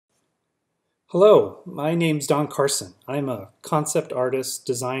Hello, my name's Don Carson. I'm a concept artist,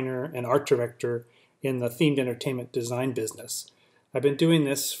 designer, and art director in the themed entertainment design business. I've been doing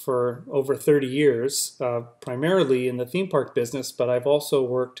this for over 30 years, primarily in the theme park business, but I've also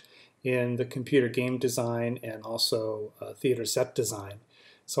worked in the computer game design and also theater set design.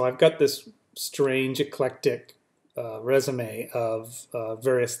 So I've got this strange, eclectic resume of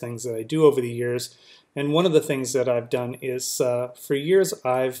various things that I do over the years. And one of the things that I've done is, for years,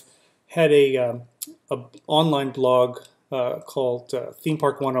 I've had a online blog called Theme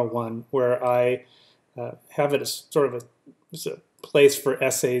Park 101, where I have it as sort of a place for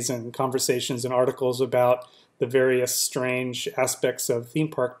essays and conversations and articles about the various strange aspects of theme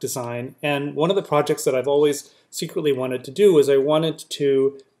park design. And one of the projects that I've always secretly wanted to do is I wanted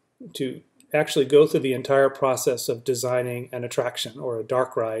to actually go through the entire process of designing an attraction or a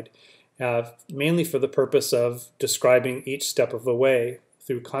dark ride, mainly for the purpose of describing each step of the way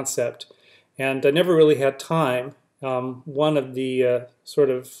through concept. And I never really had time. One of the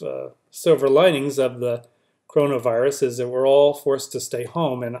silver linings of the coronavirus is that we're all forced to stay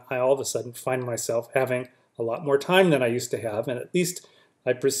home, and I all of a sudden find myself having a lot more time than I used to have, and at least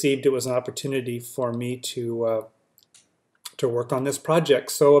I perceived it was an opportunity for me to work on this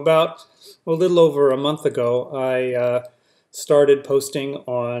project. So about a little over a month ago, I started posting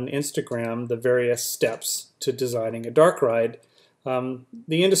on Instagram the various steps to designing a dark ride.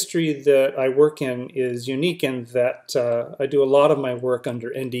 The industry that I work in is unique in that I do a lot of my work under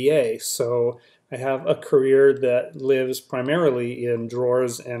NDA, so I have a career that lives primarily in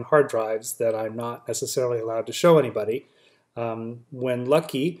drawers and hard drives that I'm not necessarily allowed to show anybody. When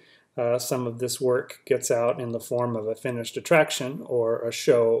lucky, some of this work gets out in the form of a finished attraction or a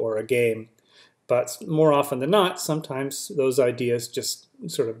show or a game, but more often than not, sometimes those ideas just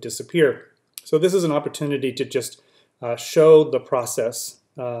sort of disappear. So this is an opportunity to just show the process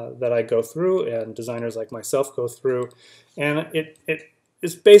that I go through and designers like myself go through. And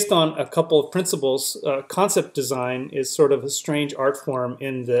it's based on a couple of principles. Concept design is sort of a strange art form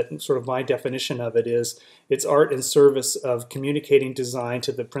in that sort of my definition of it is it's art in service of communicating design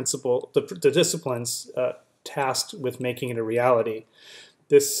to the disciplines tasked with making it a reality.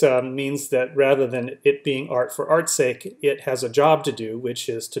 This means that rather than it being art for art's sake, it has a job to do, which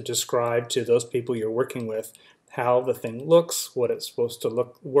is to describe to those people you're working with how the thing looks, what it's supposed to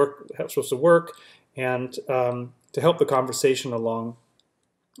how it's supposed to work, and to help the conversation along.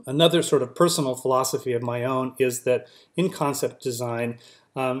 Another sort of personal philosophy of my own is that in concept design,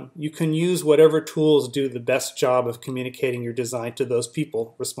 you can use whatever tools do the best job of communicating your design to those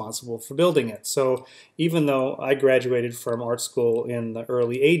people responsible for building it. So even though I graduated from art school in the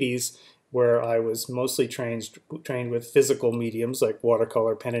early 80s, where I was mostly trained with physical mediums like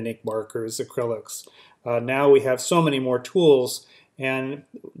watercolor, pen and ink markers, acrylics, now we have so many more tools, and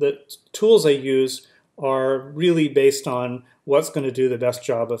the tools I use are really based on what's going to do the best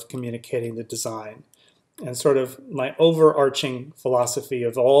job of communicating the design. And sort of my overarching philosophy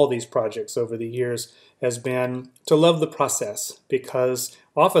of all these projects over the years has been to love the process, because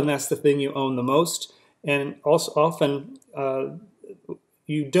often that's the thing you own the most, and also often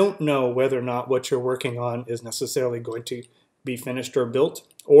you don't know whether or not what you're working on is necessarily going to be finished or built,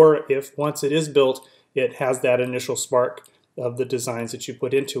 or if once it is built, it has that initial spark of the designs that you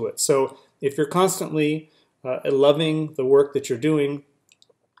put into it. So if you're constantly loving the work that you're doing,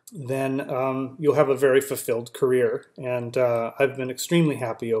 then you'll have a very fulfilled career. And I've been extremely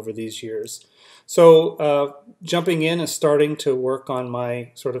happy over these years. So jumping in and starting to work on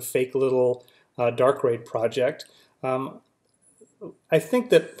my sort of fake little dark raid project, I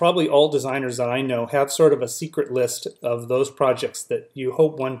think that probably all designers that I know have sort of a secret list of those projects that you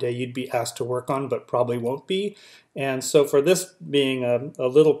hope one day you'd be asked to work on, but probably won't be. And so for this being a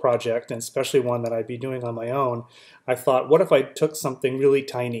little project, and especially one that I'd be doing on my own, I thought, what if I took something really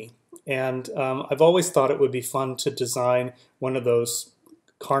tiny? And I've always thought it would be fun to design one of those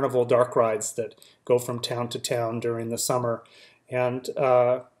carnival dark rides that go from town to town during the summer, and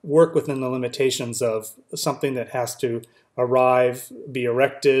work within the limitations of something that has to arrive, be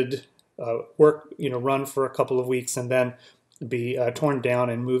erected, run for a couple of weeks, and then be torn down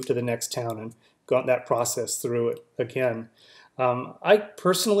and moved to the next town and got that process through it again. I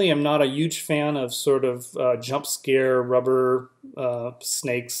personally am not a huge fan of sort of jump scare, rubber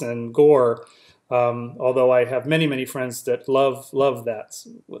snakes, and gore, although I have many, many friends that love that.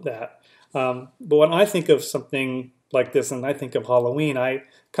 But when I think of something like this, and I think of Halloween, I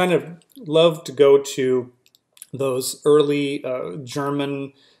kind of love to go to those early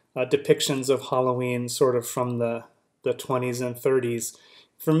German depictions of Halloween, sort of from the 20s and 30s.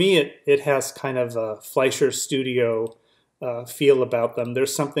 For me, it has kind of a Fleischer Studio feel about them.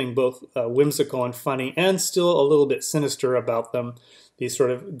 There's something both whimsical and funny and still a little bit sinister about them, these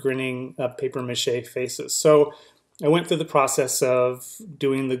sort of grinning paper mache faces. So I went through the process of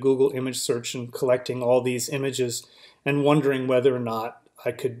doing the Google image search and collecting all these images and wondering whether or not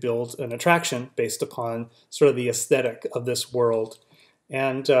I could build an attraction based upon sort of the aesthetic of this world.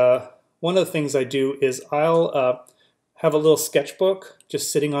 And one of the things I do is I'll have a little sketchbook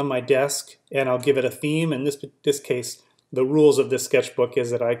just sitting on my desk, and I'll give it a theme. In this case, the rules of this sketchbook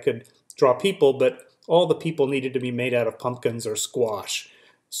is that I could draw people, but all the people needed to be made out of pumpkins or squash.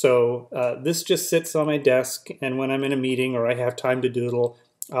 So this just sits on my desk, and when I'm in a meeting or I have time to doodle,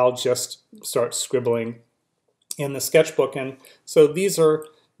 I'll just start scribbling in the sketchbook. And so these are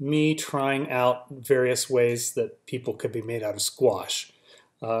me trying out various ways that people could be made out of squash.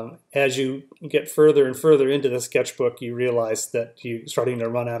 As you get further and further into the sketchbook, you realize that you're starting to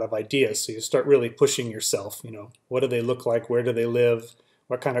run out of ideas. So you start really pushing yourself. You know, what do they look like? Where do they live?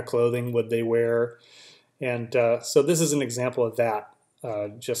 What kind of clothing would they wear? And so this is an example of that.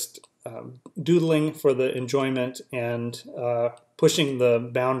 Just doodling for the enjoyment and pushing the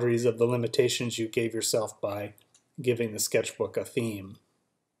boundaries of the limitations you gave yourself by giving the sketchbook a theme.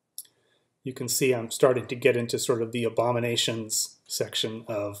 You can see I'm starting to get into sort of the abominations section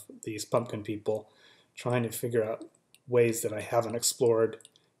of these pumpkin people, trying to figure out ways that I haven't explored.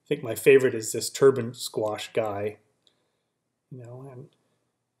 I think my favorite is this turban squash guy. You know, and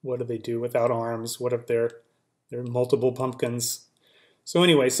what do they do without arms? What if they're multiple pumpkins? So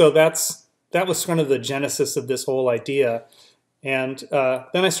anyway, so that was kind of the genesis of this whole idea. And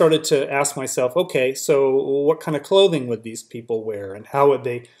then I started to ask myself, okay, so what kind of clothing would these people wear, and how would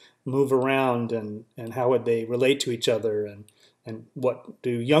they move around, and how would they relate to each other, and what do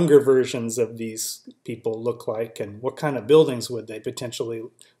younger versions of these people look like, and what kind of buildings would they potentially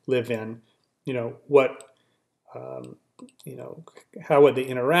live in? You know, how would they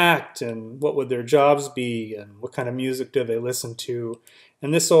interact, and what would their jobs be, and what kind of music do they listen to?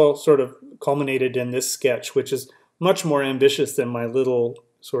 And this all sort of culminated in this sketch, which is much more ambitious than my little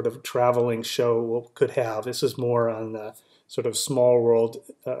sort of traveling show could have. This is more on the sort of small world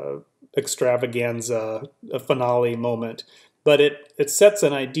extravaganza, a finale moment. But it sets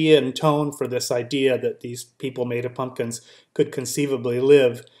an idea and tone for this idea that these people made of pumpkins could conceivably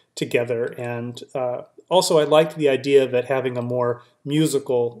live together. And also I liked the idea of it having a more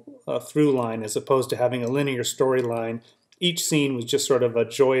musical through line as opposed to having a linear storyline. Each scene was just sort of a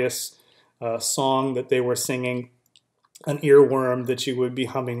joyous song that they were singing, an earworm that you would be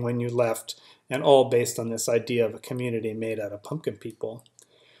humming when you left, and all based on this idea of a community made out of pumpkin people.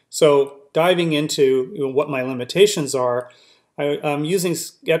 So diving into what my limitations are, I'm using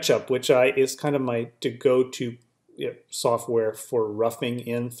SketchUp, which is kind of my go-to software for roughing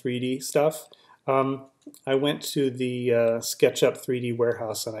in 3D stuff. I went to the SketchUp 3D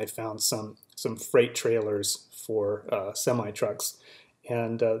warehouse and I found some freight trailers for semi-trucks.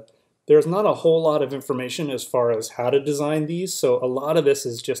 And there's not a whole lot of information as far as how to design these, so a lot of this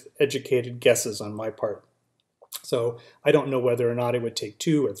is just educated guesses on my part. So I don't know whether or not it would take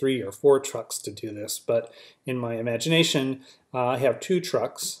 2 or 3 or 4 trucks to do this, but in my imagination, I have 2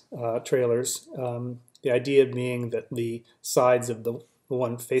 trucks, trailers. The idea being that the sides of the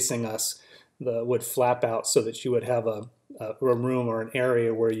one facing us would flap out so that you would have a room or an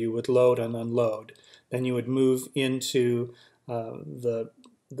area where you would load and unload. Then you would move into the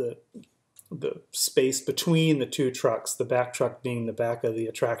space between the 2 trucks, the back truck being the back of the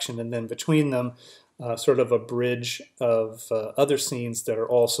attraction, and then between them sort of a bridge of other scenes that are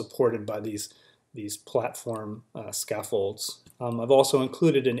all supported by these platform scaffolds. I've also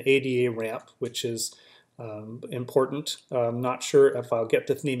included an ADA ramp, which is important. I'm not sure if I'll get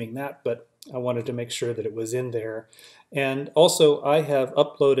to theming that, but I wanted to make sure that it was in there. And also I have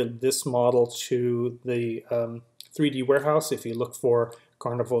uploaded this model to the 3D warehouse. If you look for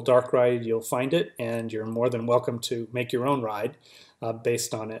Carnival Dark Ride, you'll find it, and you're more than welcome to make your own ride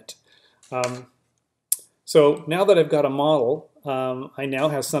based on it. So now that I've got a model, I now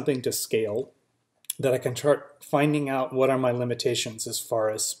have something to scale that I can start finding out what are my limitations as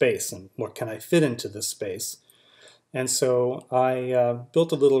far as space and what can I fit into this space. And so I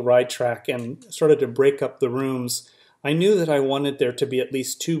built a little ride track and started to break up the rooms. I knew that I wanted there to be at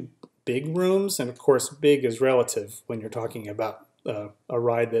least 2 big rooms, and of course big is relative when you're talking about a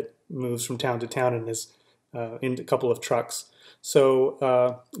ride that moves from town to town and is in a couple of trucks.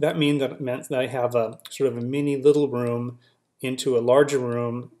 So that meant that I have a sort of a mini little room into a larger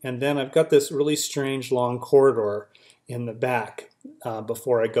room, and then I've got this really strange long corridor in the back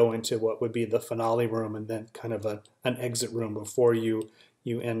before I go into what would be the finale room, and then kind of an exit room before you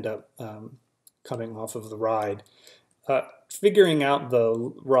end up coming off of the ride. figuring out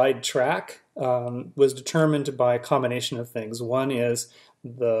the ride track was determined by a combination of things. One is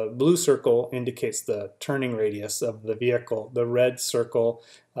the blue circle indicates the turning radius of the vehicle. The red circle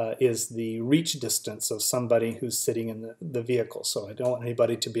is the reach distance of somebody who's sitting in the vehicle. So I don't want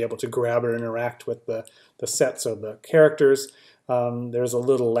anybody to be able to grab or interact with the sets or the characters. There's a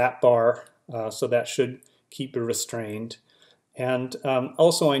little lap bar, so that should keep you restrained. And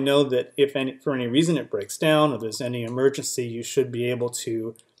also I know that if for any reason it breaks down or there's any emergency, you should be able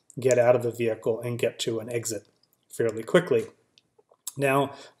to get out of the vehicle and get to an exit fairly quickly.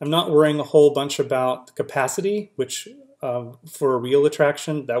 Now, I'm not worrying a whole bunch about capacity, which for a real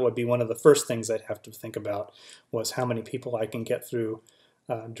attraction, that would be one of the first things I'd have to think about, was how many people I can get through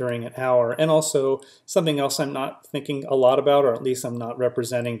during an hour. And also something else I'm not thinking a lot about, or at least I'm not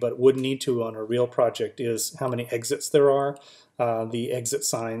representing, but would need to on a real project, is how many exits there are. The exit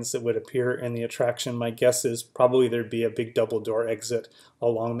signs that would appear in the attraction. My guess is probably there'd be a big double door exit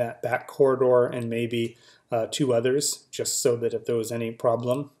along that back corridor, and maybe two others, just so that if there was any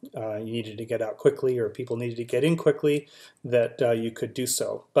problem, you needed to get out quickly or people needed to get in quickly, that you could do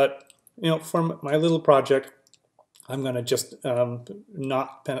so. But for my little project, I'm going to just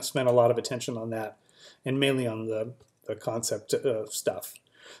not spend a lot of attention on that, and mainly on the concept stuff.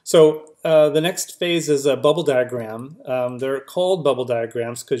 So the next phase is a bubble diagram. They're called bubble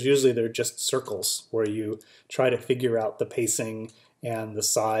diagrams because usually they're just circles where you try to figure out the pacing and the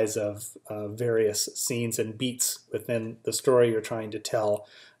size of various scenes and beats within the story you're trying to tell.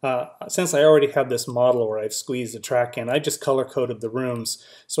 Since I already have this model where I've squeezed the track in, I just color-coded the rooms.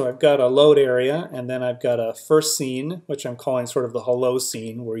 So I've got a load area, and then I've got a first scene, which I'm calling sort of the hello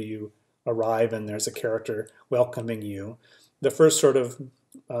scene, where you arrive and there's a character welcoming you. The first sort of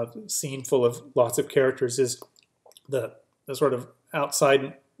scene full of lots of characters is the sort of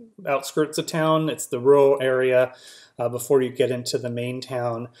outskirts of town. It's the rural area before you get into the main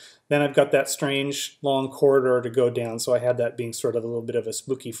town. Then I've got that strange long corridor to go down, so I had that being sort of a little bit of a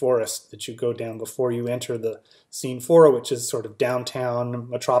spooky forest that you go down before you enter the scene 4, which is sort of downtown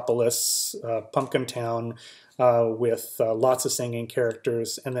metropolis, pumpkin town, with lots of singing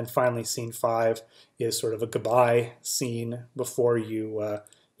characters. And then finally scene 5 is sort of a goodbye scene before you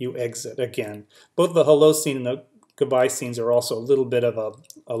you exit again. Both the hello scene and the goodbye scenes are also a little bit of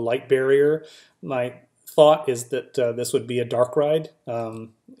a light barrier. My thought is that this would be a dark ride.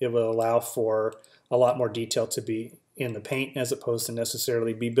 It will allow for a lot more detail to be in the paint as opposed to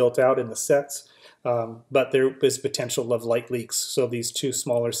necessarily be built out in the sets. But there is potential of light leaks, so these two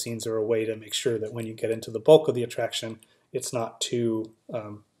smaller scenes are a way to make sure that when you get into the bulk of the attraction, it's not too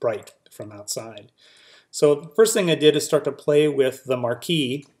bright from outside. So the first thing I did is start to play with the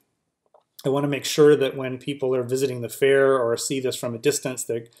marquee. I want to make sure that when people are visiting the fair or see this from a distance,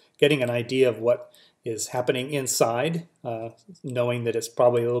 they're getting an idea of what is happening inside, knowing that it's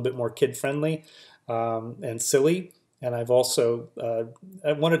probably a little bit more kid-friendly and silly. And I've also,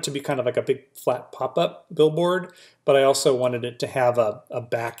 I wanted it to be kind of like a big flat pop-up billboard, but I also wanted it to have a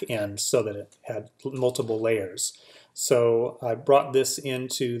back end so that it had multiple layers. So I brought this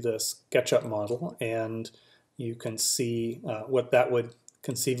into the SketchUp model, and you can see what that would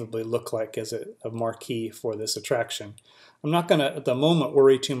conceivably look like as a marquee for this attraction. I'm not going to, at the moment,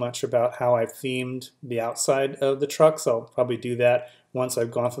 worry too much about how I've themed the outside of the trucks. I'll probably do that once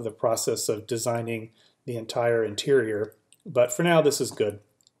I've gone through the process of designing the entire interior. But for now, this is good.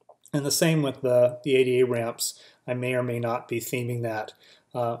 And the same with the ADA ramps. I may or may not be theming that.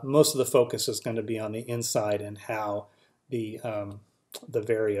 Most of the focus is going to be on the inside and how the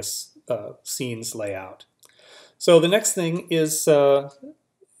various scenes lay out. So the next thing is,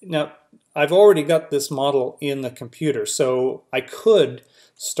 now I've already got this model in the computer, so I could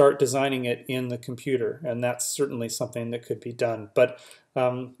start designing it in the computer, and that's certainly something that could be done. But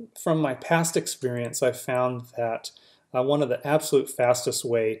from my past experience, I've found that one of the absolute fastest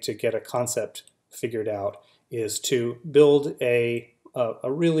way to get a concept figured out is to build a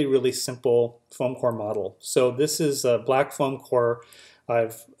really, really simple foam core model. So this is a black foam core.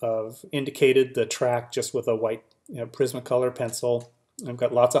 I've indicated the track just with a white Prismacolor pencil. I've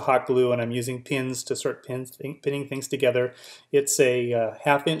got lots of hot glue, and I'm using pins to start pinning things together. It's a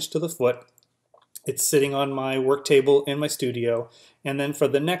 ½ inch to the foot. It's sitting on my work table in my studio. And then for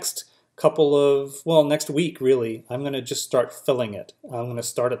the next next week really, I'm going to just start filling it. I'm going to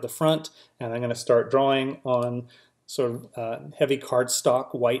start at the front, and I'm going to start drawing on sort of heavy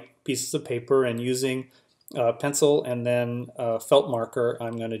cardstock white pieces of paper, and using pencil and then felt marker,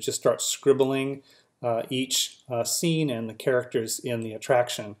 I'm going to just start scribbling each scene and the characters in the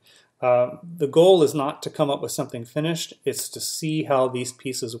attraction. The goal is not to come up with something finished, it's to see how these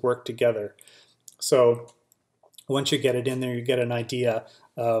pieces work together. So once you get it in there, you get an idea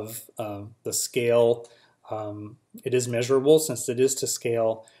of the scale. It is measurable since it is to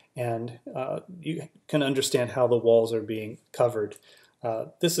scale, and you can understand how the walls are being covered.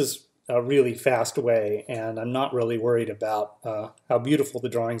 This is a really fast way, and I'm not really worried about how beautiful the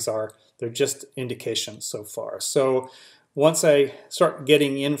drawings are. They're just indications so far. So once I start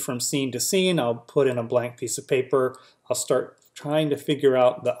getting in from scene to scene, I'll put in a blank piece of paper. I'll start trying to figure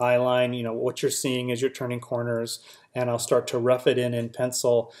out the eye line, what you're seeing as you're turning corners, and I'll start to rough it in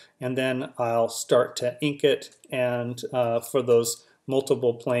pencil, and then I'll start to ink it, and for those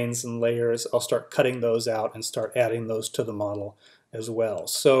multiple planes and layers, I'll start cutting those out and start adding those to the model as well.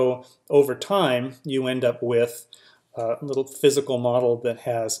 So over time, you end up with a little physical model that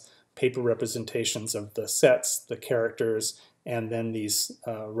has paper representations of the sets, the characters, and then these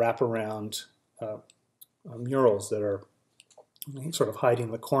wraparound murals that are sort of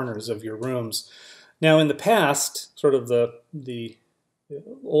hiding the corners of your rooms. Now, in the past, sort of the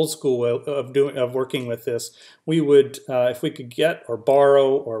old school way of working with this, we would, if we could get or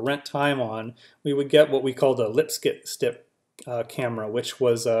borrow or rent time on, we would get what we called a lip stick camera, which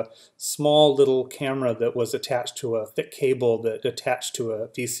was a small little camera that was attached to a thick cable that attached to a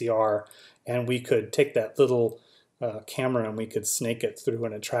VCR, and we could take that little camera and we could snake it through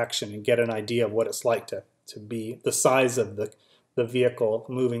an attraction and get an idea of what it's like to be the size of the vehicle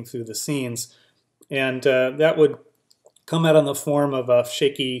moving through the scenes. And that would come out in the form of a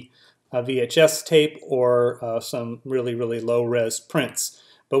shaky VHS tape or some really, really low-res prints.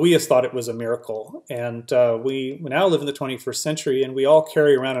 But we just thought it was a miracle. And we now live in the 21st century, and we all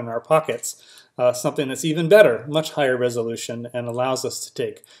carry around in our pockets something that's even better, much higher resolution, and allows us to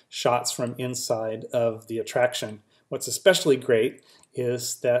take shots from inside of the attraction. What's especially great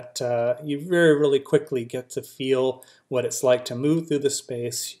is that you very, really quickly get to feel what it's like to move through the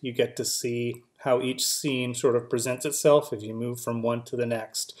space. You get to see how each scene sort of presents itself as you move from one to the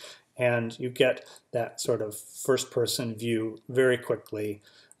next. And you get that sort of first-person view very quickly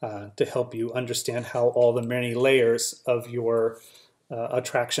to help you understand how all the many layers of your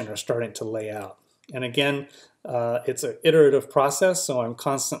attraction are starting to lay out. And again, it's an iterative process, so I'm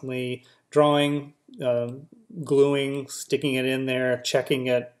constantly drawing, gluing, sticking it in there, checking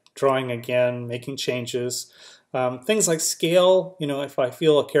it, drawing again, making changes. Things like scale, if I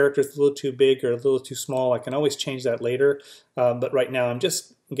feel a character is a little too big or a little too small, I can always change that later. But right now I'm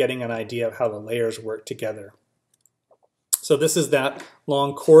just getting an idea of how the layers work together. So this is that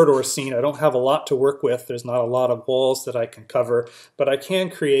long corridor scene. I don't have a lot to work with. There's not a lot of walls that I can cover, but I can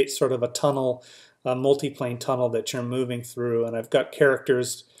create sort of a tunnel, a multi-plane tunnel that you're moving through. And I've got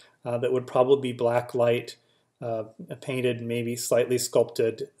characters that would probably be black light, painted, maybe slightly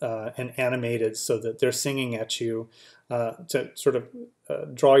sculpted and animated so that they're singing at you to sort of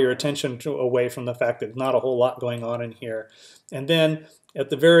draw your attention away from the fact that there's not a whole lot going on in here. And then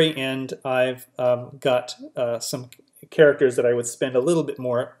at the very end, I've got some characters that I would spend a little bit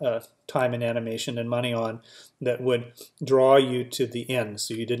more time and animation and money on that would draw you to the end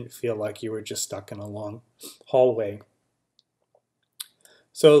so you didn't feel like you were just stuck in a long hallway.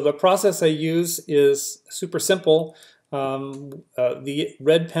 So the process I use is super simple. The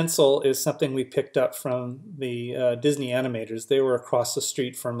red pencil is something we picked up from the Disney animators. They were across the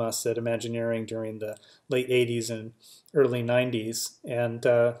street from us at Imagineering during the late 80s and early 90s. And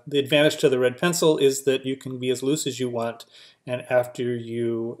the advantage to the red pencil is that you can be as loose as you want, and after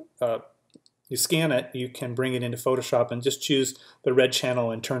you scan it, you can bring it into Photoshop and just choose the red channel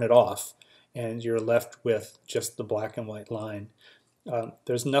and turn it off, and you're left with just the black and white line.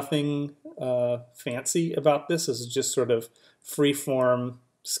 There's nothing fancy about this. This is just sort of free-form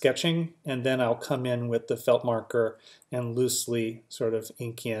sketching, and then I'll come in with the felt marker and loosely sort of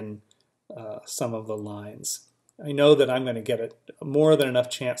ink in some of the lines. I know that I'm going to get more than enough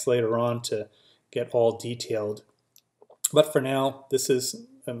chance later on to get all detailed, but for now this is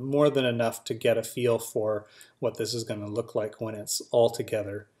more than enough to get a feel for what this is going to look like when it's all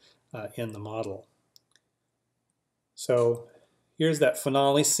together in the model. So here's that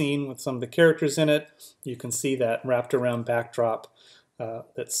finale scene with some of the characters in it. You can see that wrapped around backdrop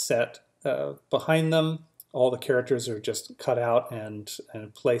that's set behind them. All the characters are just cut out and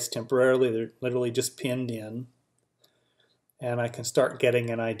placed temporarily. They're literally just pinned in. And I can start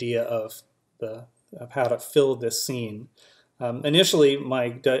getting an idea of how to fill this scene. Initially,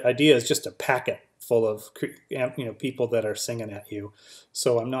 my idea is just a packet full of people that are singing at you.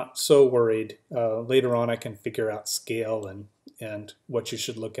 So I'm not so worried. Later on I can figure out scale and what you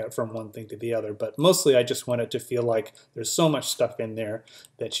should look at from one thing to the other. But mostly I just want it to feel like there's so much stuff in there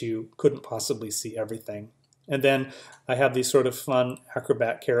that you couldn't possibly see everything. And then I have these sort of fun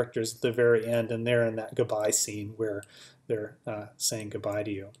acrobat characters at the very end, and they're in that goodbye scene where they're saying goodbye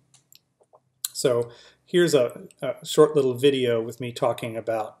to you. So here's a short little video with me talking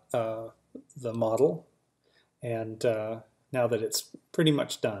about the model, and now that it's pretty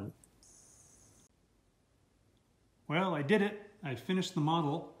much done. Well, I did it. I finished the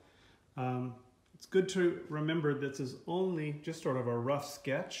model. It's good to remember this is only just sort of a rough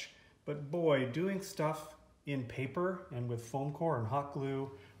sketch, but boy, doing stuff in paper and with foam core and hot glue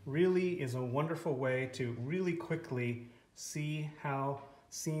really is a wonderful way to really quickly see how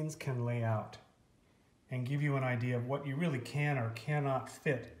scenes can lay out and give you an idea of what you really can or cannot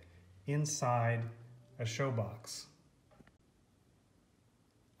fit inside a show box.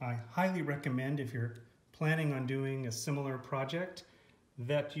 I highly recommend, if you're planning on doing a similar project,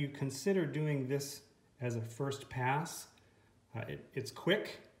 that you consider doing this as a first pass. It's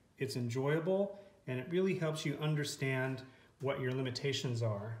quick, it's enjoyable, and it really helps you understand what your limitations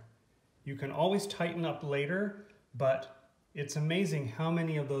are. You can always tighten up later, but it's amazing how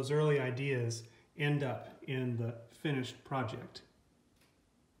many of those early ideas end up in the finished project.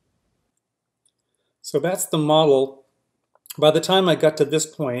 So that's the model. By the time I got to this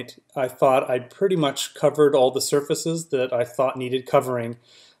point, I thought I'd pretty much covered all the surfaces that I thought needed covering.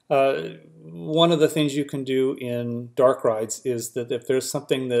 One of the things you can do in dark rides is that if there's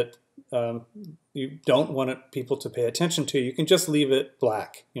something that you don't want people to pay attention to, you can just leave it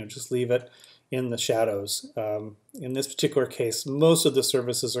black. Just leave it in the shadows. In this particular case, most of the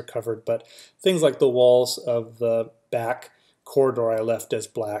surfaces are covered, but things like the walls of the back corridor I left as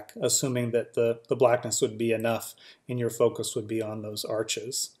black, assuming that the blackness would be enough and your focus would be on those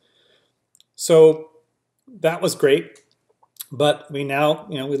arches. So that was great, but we now,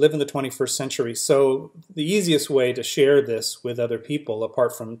 we live in the 21st century, so the easiest way to share this with other people,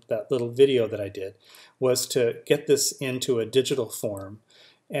 apart from that little video that I did, was to get this into a digital form.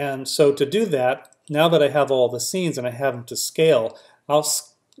 And so to do that, now that I have all the scenes and I have them to scale, I'll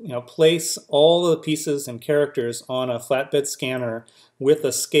place all the pieces and characters on a flatbed scanner with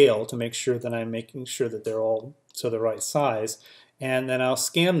a scale to make sure that I'm making sure that they're all to the right size, and then I'll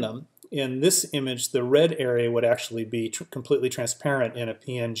scan them. In this image, the red area would actually be completely transparent in a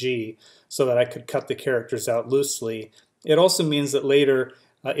PNG so that I could cut the characters out loosely. It also means that later,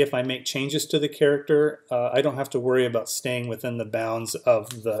 if I make changes to the character, I don't have to worry about staying within the bounds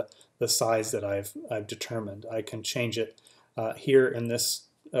of the size that I've determined. I can change it here in this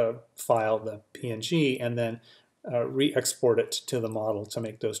file, the PNG, and then re-export it to the model to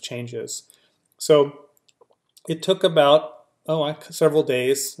make those changes. So it took about several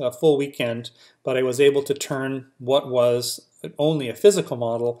days, a full weekend, but I was able to turn what was only a physical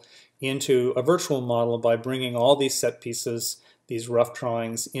model into a virtual model by bringing all these set pieces, these rough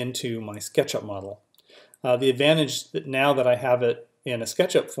drawings, into my SketchUp model. The advantage that now that I have it in a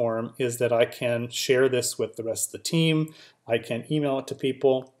SketchUp form is that I can share this with the rest of the team. I can email it to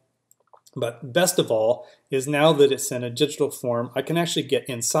people. But best of all is now that it's in a digital form, I can actually get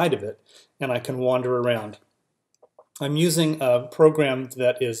inside of it and I can wander around. I'm using a program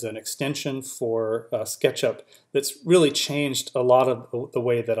that is an extension for SketchUp that's really changed a lot of the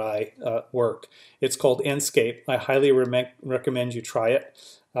way that I work. It's called Enscape. I highly recommend you try it.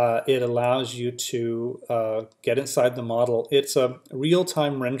 It allows you to get inside the model. It's a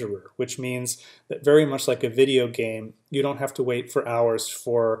real-time renderer, which means that very much like a video game, you don't have to wait for hours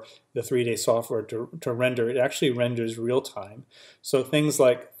for the 3D software to render. It actually renders real-time. So things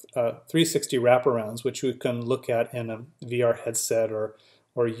like 360 wraparounds, which you can look at in a VR headset or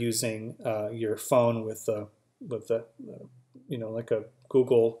using your phone with like a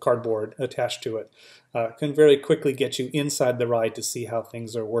Google Cardboard attached to it, can very quickly get you inside the ride to see how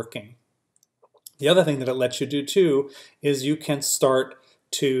things are working. The other thing that it lets you do too is you can start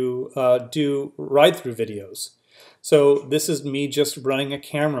to do ride-through videos. So this is me just running a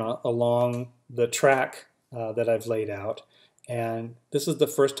camera along the track that I've laid out, and this is the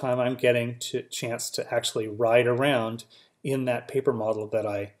first time I'm getting a chance to actually ride around in that paper model that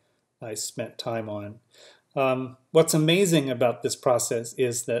I spent time on. What's amazing about this process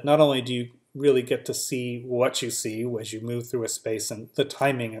is that not only do you really get to see what you see as you move through a space and the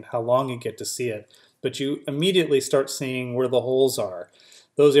timing and how long you get to see it, but you immediately start seeing where the holes are.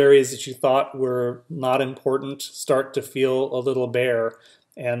 Those areas that you thought were not important start to feel a little bare,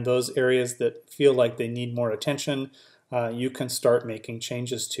 and those areas that feel like they need more attention, you can start making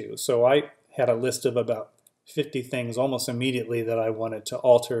changes to. So I had a list of about 50 things almost immediately that I wanted to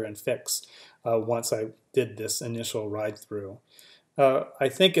alter and fix once I did this initial ride through. I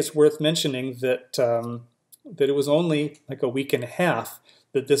think it's worth mentioning that it was only like a week and a half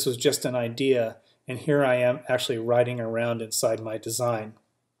that this was just an idea, and here I am actually riding around inside my design.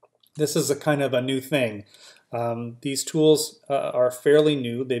 This is a kind of a new thing. These tools are fairly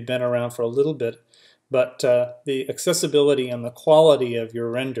new. They've been around for a little bit, but the accessibility and the quality of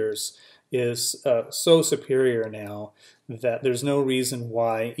your renders is so superior now that there's no reason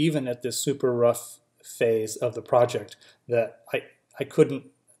why, even at this super rough phase of the project, that I couldn't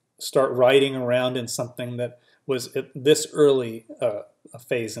start writing around in something that was at this early a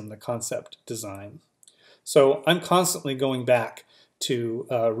phase in the concept design. So I'm constantly going back to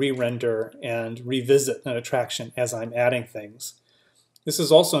re-render and revisit an attraction as I'm adding things. This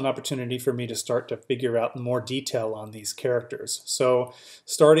is also an opportunity for me to start to figure out more detail on these characters. So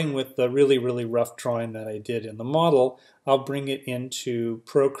starting with the really, really rough drawing that I did in the model, I'll bring it into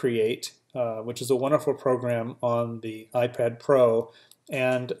Procreate, which is a wonderful program on the iPad Pro,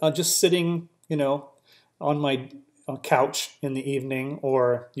 and just sitting, on my couch in the evening,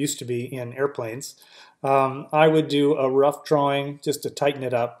 or used to be in airplanes, I would do a rough drawing just to tighten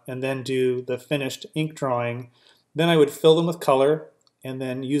it up, and then do the finished ink drawing. Then I would fill them with color, and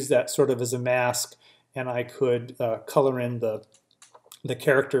then use that sort of as a mask, and I could color in the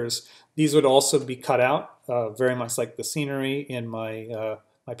characters. These would also be cut out, very much like the scenery in my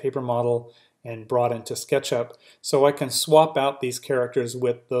paper model, and brought into SketchUp. So I can swap out these characters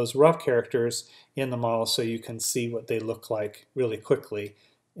with those rough characters in the model, so you can see what they look like really quickly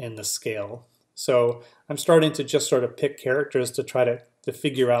in the scale. So I'm starting to just sort of pick characters to try to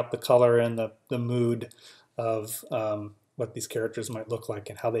figure out the color and the mood of what these characters might look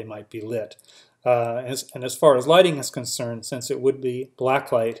like and how they might be lit. And as far as lighting is concerned, since it would be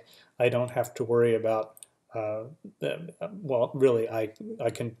blacklight, I don't have to worry about, well, really, I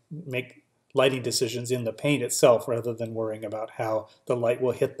can make lighting decisions in the paint itself rather than worrying about how the light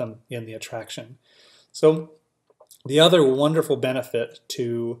will hit them in the attraction. So the other wonderful benefit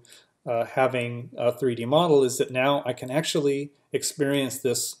to having a 3D model is that now I can actually experience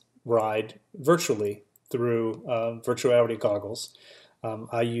this ride virtually through virtual reality goggles.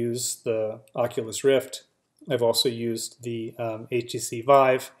 I use the Oculus Rift. I've also used the HTC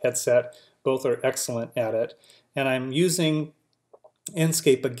Vive headset. Both are excellent at it. And I'm using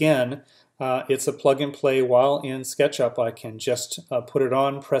Enscape again. It's a plug and play while in SketchUp. I can just put it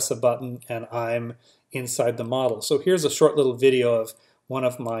on, press a button, and I'm inside the model. So here's a short little video of one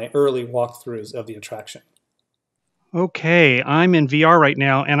of my early walkthroughs of the attraction. Okay, I'm in VR right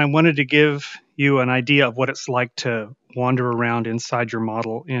now, and I wanted to give you an idea of what it's like to wander around inside your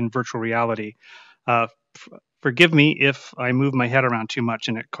model in virtual reality. Forgive me if I move my head around too much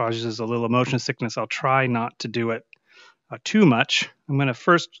and it causes a little motion sickness. I'll try not to do it too much. I'm going to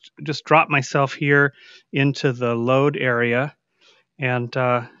first just drop myself here into the load area. And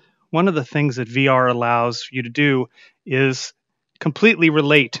one of the things that VR allows you to do is completely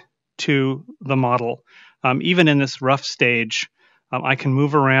relate to the model. Even in this rough stage, I can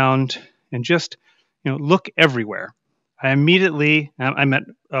move around and just look everywhere. I'm at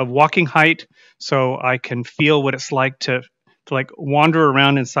a walking height, so I can feel what it's like to like wander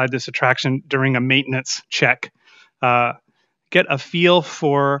around inside this attraction during a maintenance check. Get a feel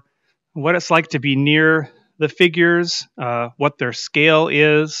for what it's like to be near the figures, what their scale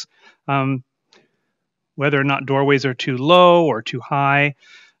is, whether or not doorways are too low or too high,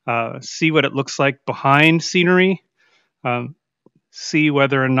 see what it looks like behind scenery, see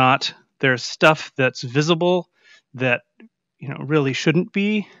whether or not there's stuff that's visible that really shouldn't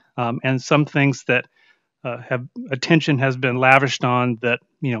be, and some things that have attention has been lavished on that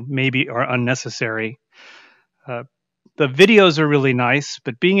maybe are unnecessary. The videos are really nice,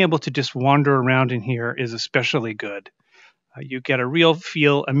 but being able to just wander around in here is especially good. You get a real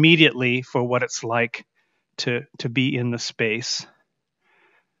feel immediately for what it's like to be in the space.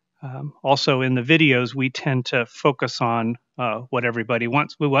 Also in the videos, we tend to focus on what everybody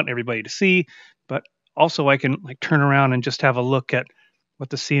wants. We want everybody to see, but also I can turn around and just have a look at what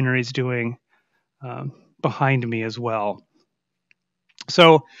the scenery is doing behind me as well.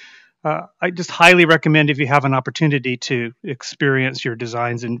 So I just highly recommend, if you have an opportunity to experience your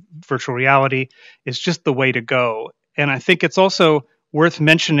designs in virtual reality, it's just the way to go. And I think it's also worth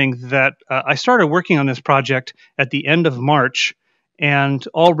mentioning that I started working on this project at the end of March, and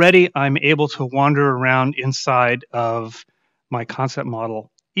already I'm able to wander around inside of my concept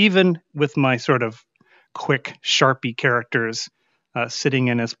model, even with my sort of quick Sharpie characters sitting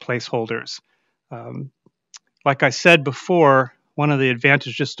in as placeholders. Like I said before, one of the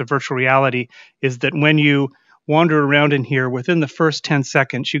advantages to virtual reality is that when you wander around in here, within the first 10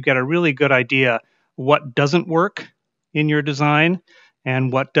 seconds, you get a really good idea what doesn't work in your design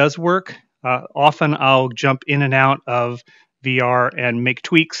and what does work. Often I'll jump in and out of VR and make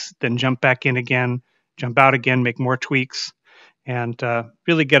tweaks, then jump back in again, jump out again, make more tweaks, and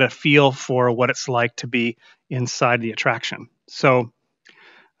really get a feel for what it's like to be inside the attraction. So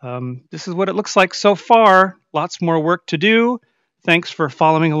this is what it looks like so far. Lots more work to do. Thanks for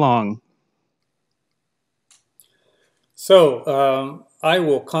following along. So I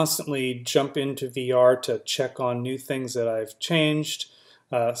will constantly jump into VR to check on new things that I've changed,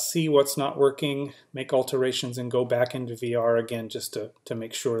 see what's not working, make alterations, and go back into VR again just to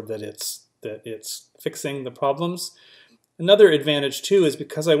make sure that it's fixing the problems. Another advantage too is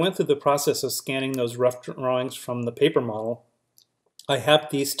because I went through the process of scanning those rough drawings from the paper model, I have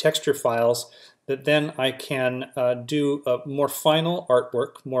these texture files that then I can do a more final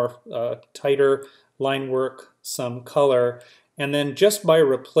artwork, more tighter line work, some color, and then just by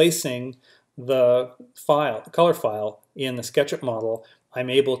replacing the color file in the SketchUp model, I'm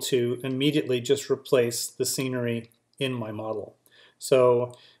able to immediately just replace the scenery in my model.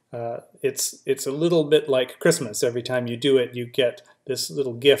 So it's a little bit like Christmas. Every time you do it, you get this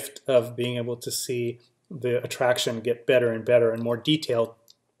little gift of being able to see the attraction get better and better and more detailed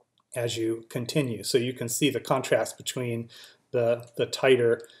as you continue. So you can see the contrast between the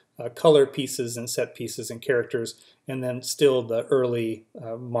tighter color pieces and set pieces and characters, and then still the early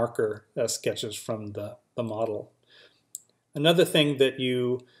marker sketches from the model. Another thing that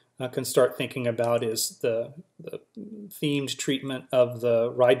you can start thinking about is the themed treatment of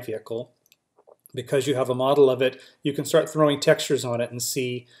the ride vehicle. Because you have a model of it, you can start throwing textures on it and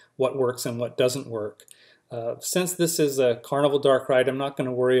see what works and what doesn't work. Since this is a Carnival Dark Ride, I'm not going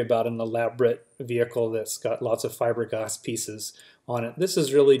to worry about an elaborate vehicle that's got lots of fiberglass pieces on it. This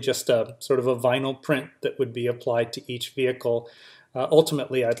is really just a sort of a vinyl print that would be applied to each vehicle.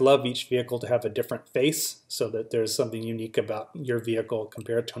 Ultimately, I'd love each vehicle to have a different face so that there's something unique about your vehicle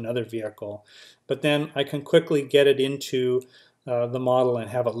compared to another vehicle. But then I can quickly get it into the model and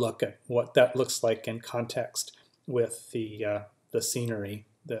have a look at what that looks like in context with the scenery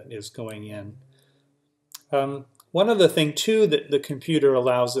that is going in. One other thing too that the computer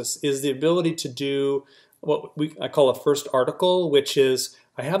allows us is the ability to do what I call a first article, which is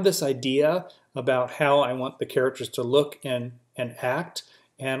I have this idea about how I want the characters to look and act,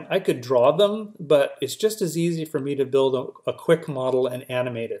 and I could draw them, but it's just as easy for me to build a quick model and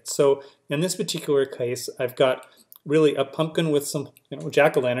animate it. So in this particular case, I've got really a pumpkin with some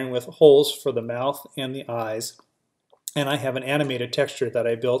jack-o'-lantern with holes for the mouth and the eyes, and I have an animated texture that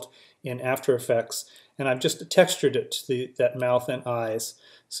I built in After Effects, and I've just textured it to that mouth and eyes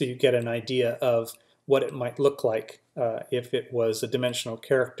so you get an idea of what it might look like if it was a dimensional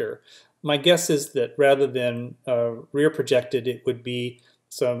character. My guess is that rather than rear projected, it would be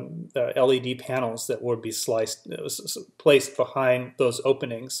some LED panels that would be placed behind those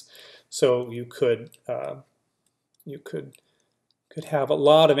openings, so you could have a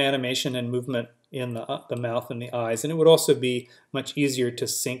lot of animation and movement in the mouth and the eyes, and it would also be much easier to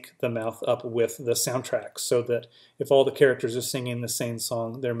sync the mouth up with the soundtrack so that if all the characters are singing the same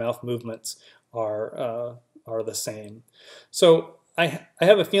song, their mouth movements are the same. So I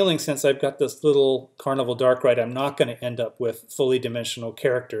have a feeling, since I've got this little Carnival Dark Ride, I'm not going to end up with fully dimensional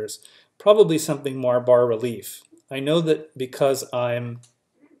characters, probably something more bas relief. I know that because I'm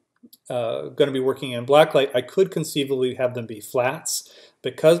going to be working in blacklight, I could conceivably have them be flats,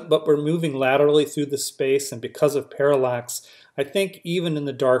 but we're moving laterally through the space, and because of parallax, I think even in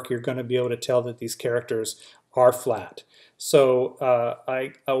the dark you're going to be able to tell that these characters are flat. So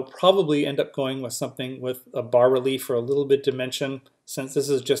I will probably end up going with something with a bas relief or a little bit dimension. Since this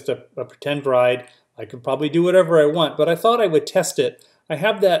is just a pretend ride, I can probably do whatever I want, but I thought I would test it. I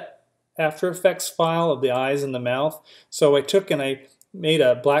have that After Effects file of the eyes and the mouth, so I took and I made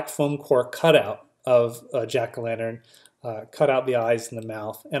a black foam core cutout of a jack-o'-lantern, cut out the eyes and the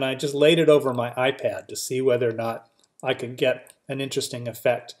mouth, and I just laid it over my iPad to see whether or not I could get an interesting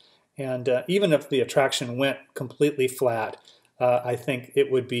effect. And even if the attraction went completely flat, I think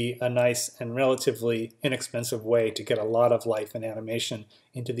it would be a nice and relatively inexpensive way to get a lot of life and animation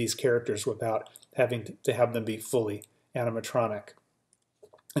into these characters without having to have them be fully animatronic.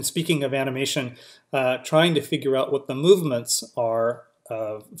 And speaking of animation, trying to figure out what the movements are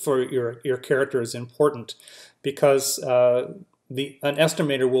for your character is important, because an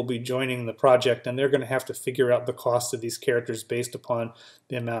estimator will be joining the project, and they're going to have to figure out the cost of these characters based upon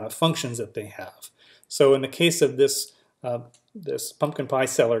the amount of functions that they have. So in the case of this pumpkin pie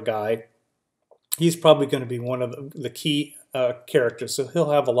seller guy, he's probably going to be one of the key characters. So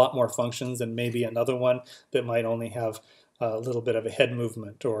he'll have a lot more functions than maybe another one that might only have a little bit of a head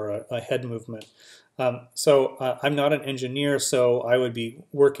movement or a head movement. So I'm not an engineer, so I would be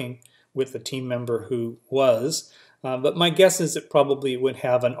working with a team member who was. But my guess is it probably would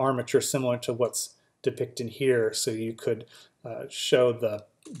have an armature similar to what's depicted here, so you could show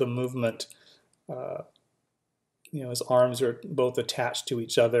the movement. His arms are both attached to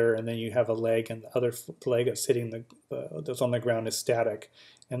each other, and then you have a leg, and the other leg that's hitting that's on the ground is static.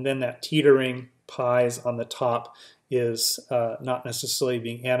 And then that teetering pies on the top is not necessarily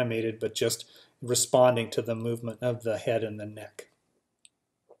being animated, but just responding to the movement of the head and the neck.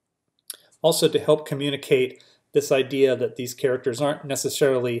 Also, to help communicate this idea that these characters aren't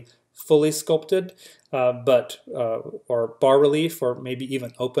necessarily fully sculpted, or bas relief, or maybe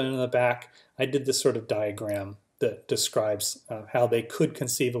even open in the back, I did this sort of diagram that describes how they could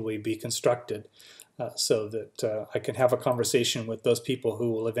conceivably be constructed, so that I can have a conversation with those people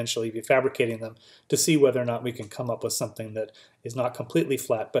who will eventually be fabricating them to see whether or not we can come up with something that is not completely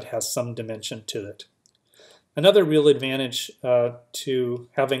flat but has some dimension to it. Another real advantage to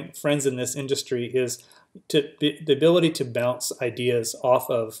having friends in this industry is the ability to bounce ideas off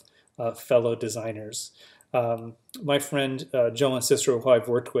of fellow designers. My friend Joe and Cicero, who I've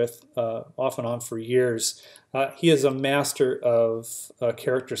worked with off and on for years, he is a master of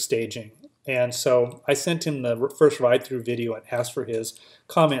character staging. And so I sent him the first ride-through video and asked for his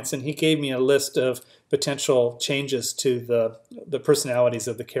comments, and he gave me a list of potential changes to the personalities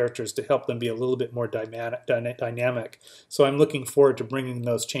of the characters to help them be a little bit more dynamic. So I'm looking forward to bringing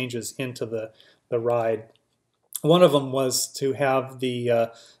those changes into the ride. One of them was to have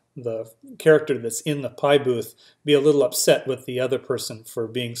the character that's in the pie booth be a little upset with the other person for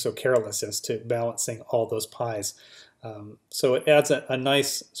being so careless as to balancing all those pies. So it adds a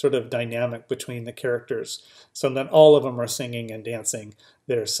nice sort of dynamic between the characters, so that all of them are singing and dancing.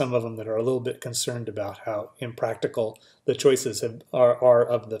 There are some of them that are a little bit concerned about how impractical the choices are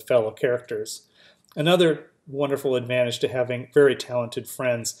of the fellow characters. Another wonderful advantage to having very talented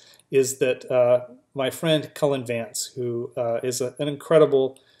friends is that my friend Cullen Vance, who is an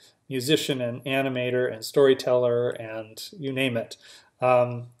incredible musician and animator and storyteller and you name it,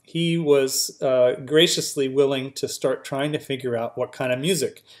 he was graciously willing to start trying to figure out what kind of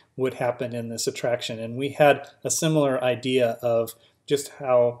music would happen in this attraction. And we had a similar idea of just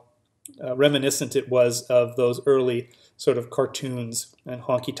how reminiscent it was of those early sort of cartoons and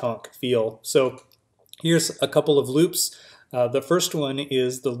honky-tonk feel. So here's a couple of loops. The first one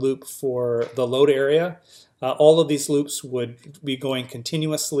is the loop for the load area. All of these loops would be going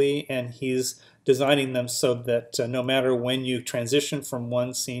continuously, and he's designing them so that no matter when you transition from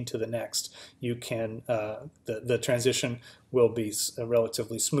one scene to the next, you can the transition will be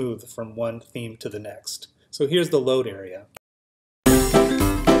relatively smooth from one theme to the next. So here's the load area.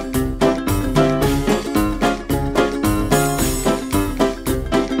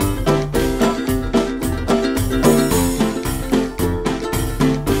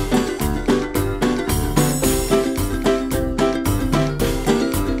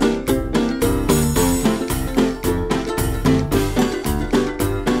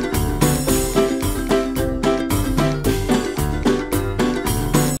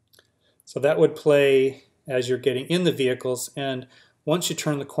 So that would play as you're getting in the vehicles, and once you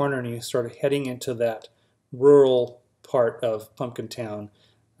turn the corner and you start heading into that rural part of Pumpkin Town,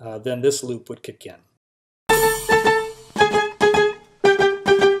 then this loop would kick in.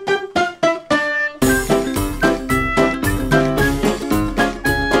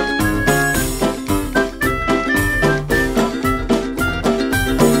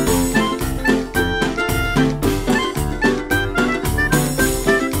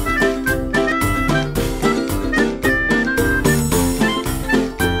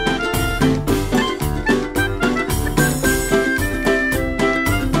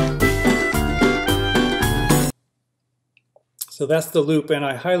 So that's the loop, and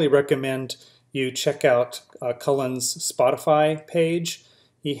I highly recommend you check out Cullen's Spotify page.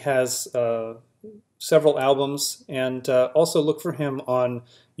 He has several albums, and also look for him on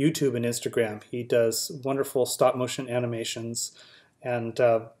YouTube and Instagram. He does wonderful stop motion animations, and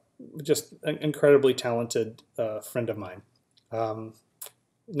just an incredibly talented friend of mine.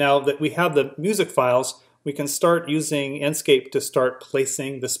 Now that we have the music files, we can start using Enscape to start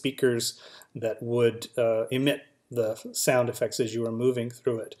placing the speakers that would emit the sound effects as you are moving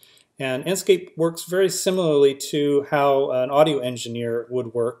through it. And Enscape works very similarly to how an audio engineer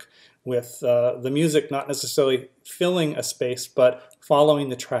would work, with the music not necessarily filling a space but following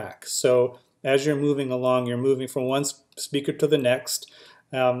the track. So as you're moving along, you're moving from one speaker to the next.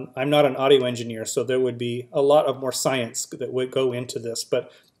 I'm not an audio engineer, so there would be a lot of more science that would go into this,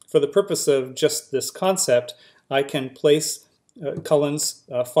 but for the purpose of just this concept, I can place Cullen's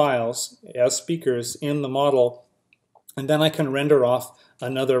files as speakers in the model, and then I can render off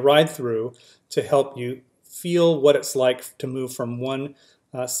another ride-through to help you feel what it's like to move from one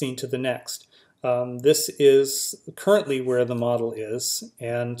scene to the next. This is currently where the model is,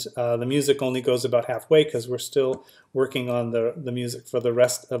 and the music only goes about halfway because we're still working on the music for the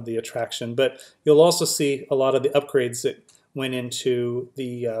rest of the attraction. But you'll also see a lot of the upgrades that went into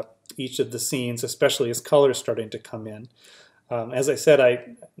each of the scenes, especially as color is starting to come in. As I said,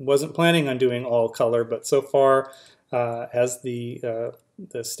 I wasn't planning on doing all color, but so far, as the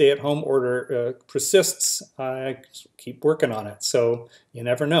stay-at-home order persists, I keep working on it. So you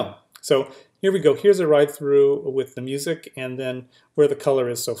never know. So here we go. Here's a ride through with the music and then where the color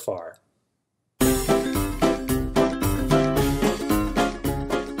is so far.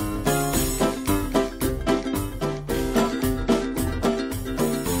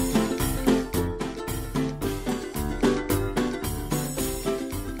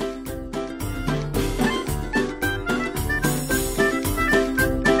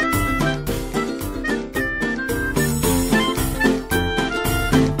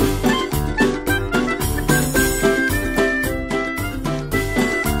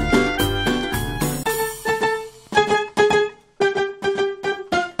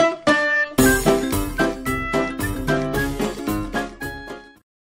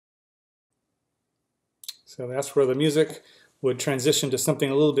 So that's where the music would transition to something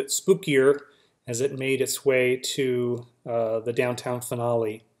a little bit spookier as it made its way to the downtown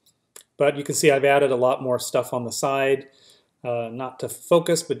finale. But you can see I've added a lot more stuff on the side, not to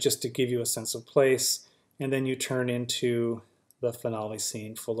focus, but just to give you a sense of place. And then you turn into the finale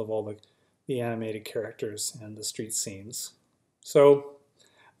scene full of all the animated characters and the street scenes. So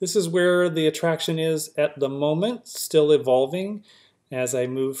this is where the attraction is at the moment, still evolving as I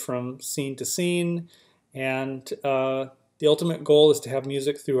move from scene to scene. And the ultimate goal is to have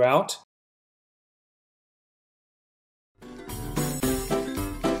music throughout.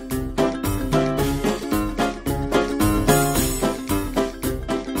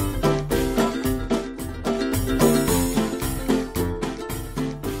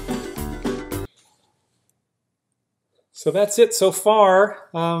 So that's it so far.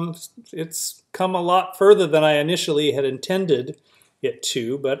 It's come a lot further than I initially had intended it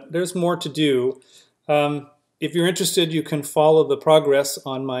to, but there's more to do. If you're interested, you can follow the progress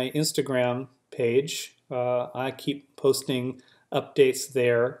on my Instagram page. I keep posting updates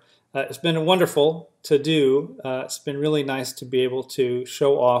there. It's been wonderful to do. It's been really nice to be able to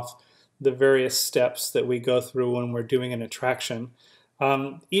show off the various steps that we go through when we're doing an attraction.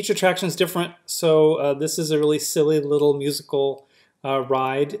 Each attraction is different, so this is a really silly little musical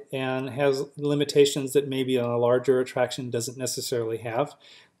ride and has limitations that maybe a larger attraction doesn't necessarily have.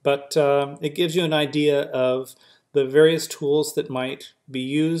 But it gives you an idea of the various tools that might be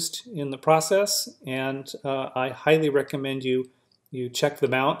used in the process, and I highly recommend you check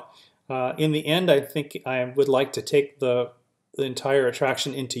them out. In the end, I think I would like to take the entire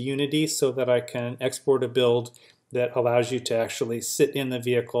attraction into Unity so that I can export a build that allows you to actually sit in the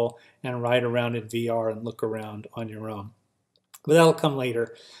vehicle and ride around in VR and look around on your own. But that'll come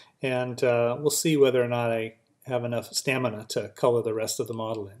later, and we'll see whether or not I have enough stamina to color the rest of the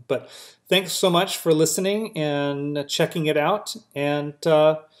model in. But thanks so much for listening and checking it out, and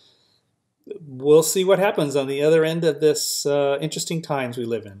we'll see what happens on the other end of this interesting times we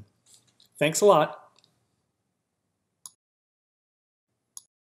live in. Thanks a lot.